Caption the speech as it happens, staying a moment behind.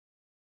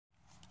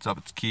What's up?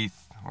 It's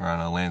Keith. We're on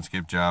a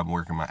landscape job,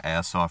 working my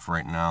ass off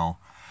right now.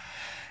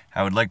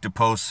 I would like to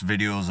post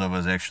videos of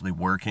us actually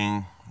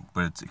working,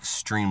 but it's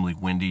extremely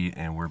windy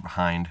and we're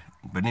behind.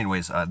 But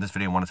anyways, this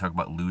video I want to talk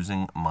about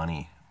losing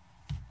money.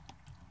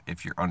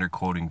 If you're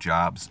underquoting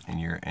jobs and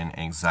you're in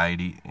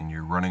anxiety and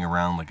you're running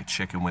around like a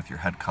chicken with your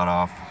head cut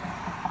off,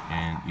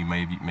 and you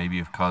maybe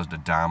have caused a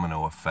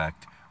domino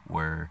effect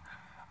where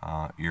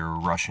you're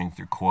rushing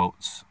through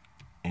quotes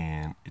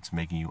and it's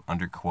making you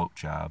underquote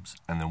jobs,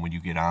 and then when you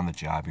get on the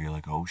job you're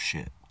like, oh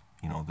shit,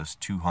 you know, this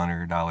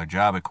 $200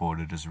 job I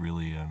quoted is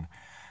really an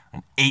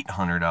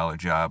 $800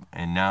 job,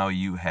 and now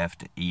you have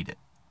to eat it.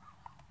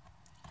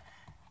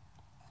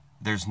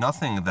 There's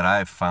nothing that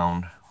I've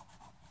found,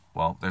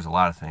 well, there's a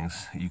lot of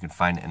things you can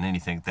find in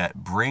anything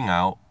that bring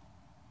out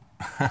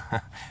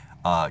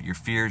your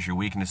fears, your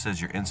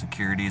weaknesses, your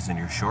insecurities, and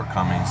your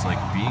shortcomings,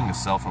 like being a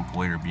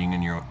self-employed or being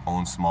in your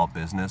own small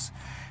business,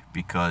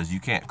 because you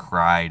can't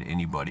cry to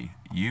anybody.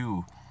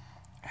 You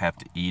have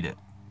to eat it.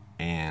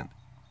 And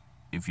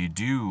if you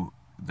do,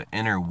 the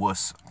inner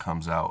wuss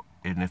comes out.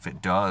 And if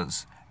it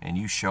does, and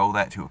you show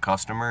that to a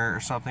customer or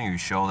something, or you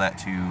show that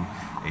to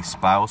a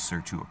spouse or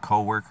to a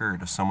coworker or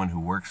to someone who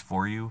works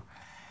for you,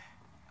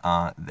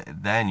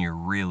 then you're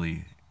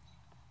really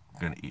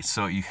gonna eat.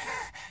 So you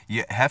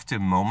have to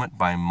moment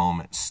by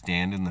moment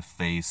stand in the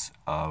face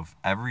of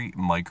every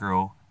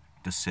micro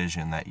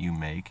decision that you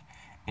make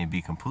and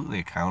be completely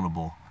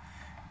accountable,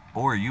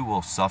 or you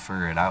will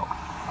suffer it out.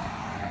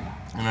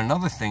 And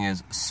another thing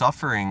is,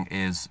 suffering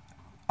is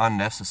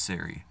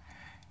unnecessary.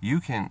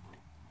 You can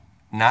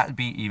not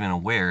be even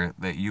aware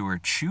that you are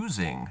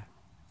choosing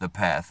the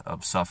path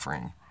of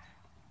suffering.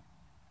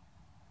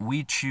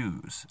 We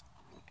choose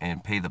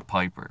and pay the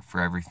piper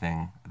for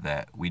everything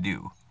that we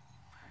do.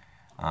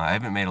 I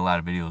haven't made a lot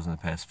of videos in the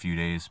past few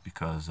days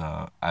because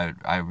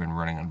I've been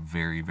running on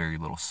very, very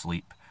little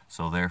sleep.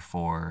 So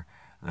therefore,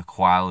 the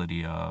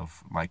quality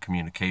of my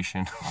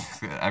communication,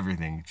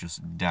 everything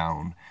just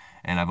down.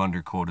 And I've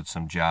underquoted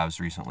some jobs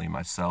recently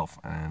myself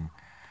and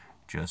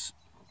just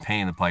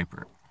paying the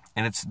piper.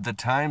 And it's the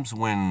times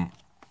when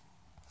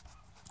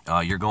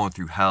you're going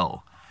through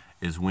hell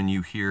is when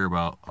you hear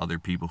about other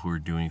people who are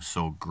doing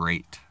so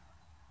great,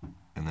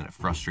 and then it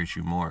frustrates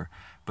you more.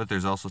 But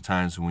there's also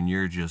times when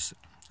you're just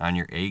on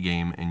your A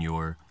game and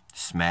you're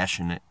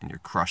smashing it and you're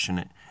crushing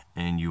it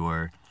and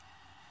you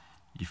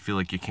feel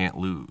like you can't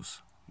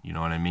lose. You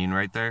know what I mean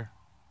right there?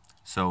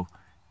 So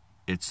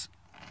it's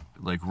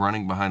like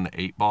running behind the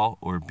 8 ball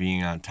or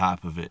being on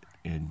top of it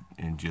and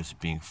just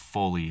being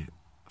fully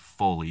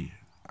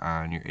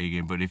on your A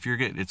game. But if you're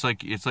it's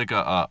like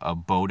a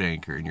boat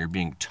anchor and you're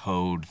being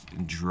towed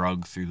and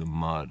drugged through the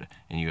mud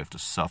and you have to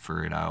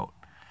suffer it out.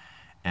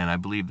 And I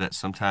believe that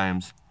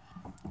sometimes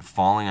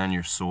falling on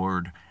your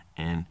sword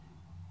and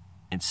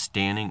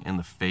standing in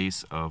the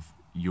face of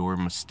your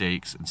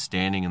mistakes and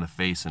standing in the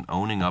face and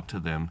owning up to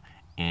them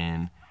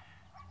and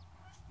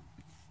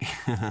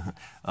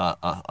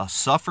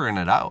suffering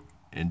it out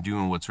and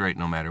doing what's right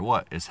no matter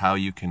what is how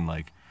you can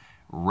like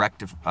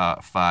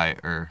rectify,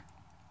 or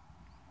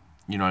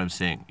you know what I'm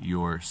saying,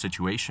 your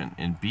situation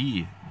and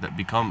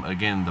become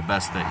again the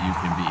best that you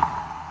can be.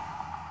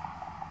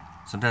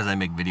 Sometimes I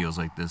make videos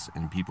like this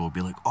and people will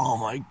be like, oh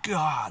my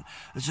god,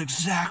 that's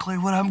exactly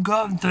what I'm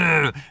going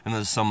through. And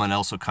then someone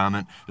else will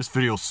comment, this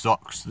video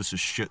sucks, this is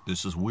shit,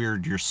 this is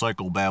weird, your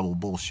psychobabble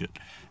bullshit.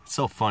 It's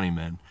so funny,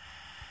 man.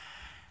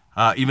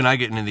 Even I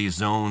get into these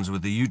zones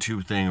with the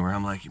YouTube thing where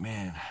I'm like,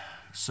 man,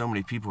 so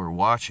many people are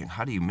watching.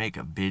 How do you make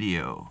a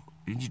video?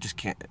 You just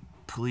can't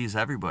please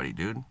everybody,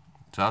 dude.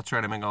 So I'll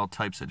try to make all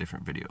types of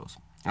different videos.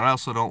 And I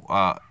also don't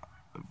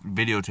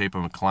videotape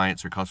on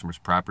clients or customers'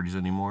 properties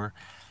anymore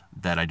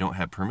that I don't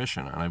have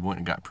permission on. I went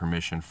and got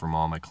permission from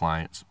all my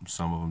clients.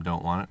 Some of them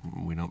don't want it.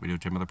 We don't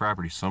videotape on the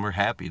property. Some are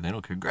happy. They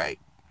don't care. Great.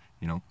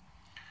 You know.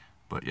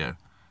 But yeah,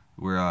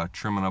 we're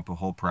trimming up a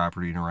whole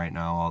property right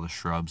now, all the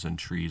shrubs and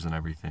trees and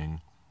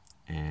everything.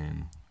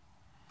 And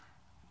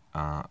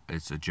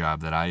it's a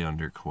job that I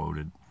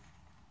underquoted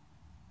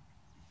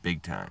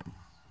big time.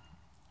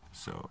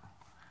 So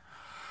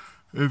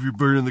if you're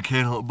burning the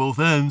candle at both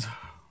ends,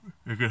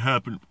 it could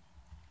happen.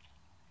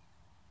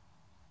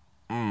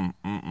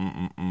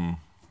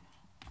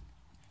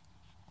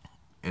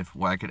 If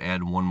I could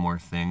add one more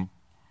thing,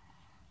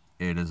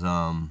 it is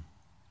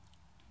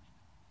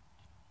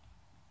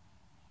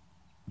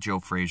Joe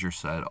Frazier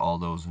said all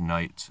those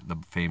nights, the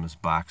famous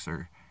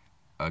boxer,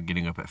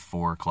 getting up at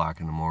 4 o'clock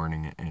in the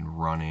morning and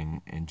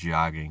running and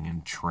jogging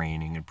and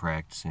training and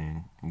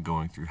practicing and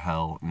going through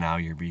hell. Now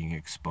you're being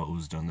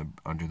exposed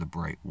under the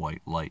bright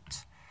white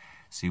lights.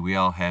 See, we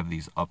all have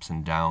these ups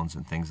and downs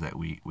and things that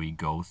we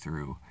go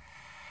through,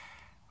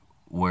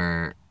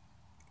 where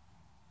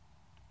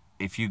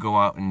if you go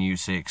out and you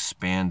say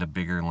expand a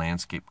bigger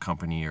landscape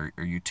company, or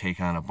you take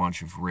on a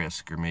bunch of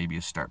risk, or maybe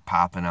you start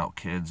popping out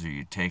kids, or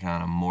you take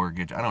on a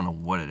mortgage, I don't know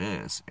what it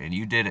is, and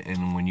you did it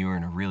when you were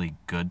in a really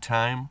good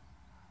time,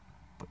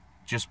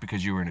 just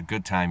because you were in a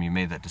good time, you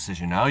made that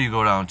decision. Now you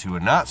go down to a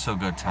not so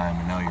good time,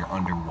 and now you're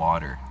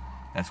underwater.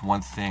 That's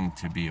one thing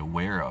to be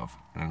aware of.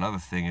 And another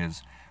thing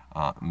is,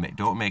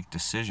 don't make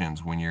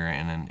decisions when you're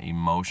in an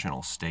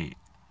emotional state.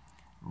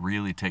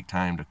 Really take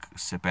time to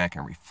sit back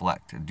and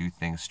reflect and do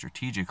things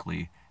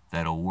strategically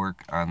that'll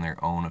work on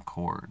their own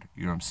accord.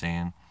 You know what I'm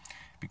saying?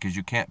 Because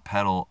you can't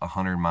pedal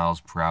 100 miles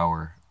per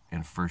hour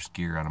in first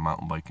gear on a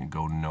mountain bike and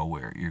go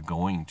nowhere. You're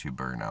going to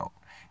burn out.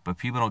 But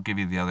people don't give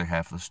you the other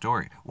half of the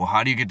story. Well,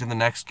 how do you get to the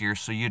next gear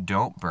so you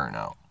don't burn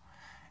out?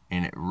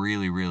 And it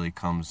really, really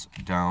comes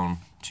down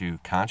to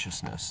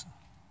consciousness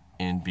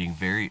and being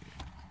very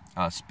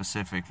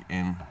specific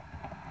in...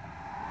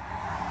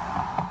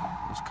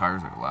 Those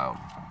cars are loud.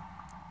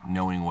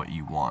 Knowing what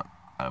you want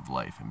out of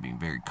life and being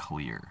very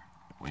clear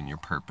in your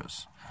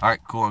purpose. All right,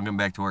 cool. I'm getting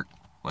back to work.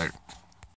 Later.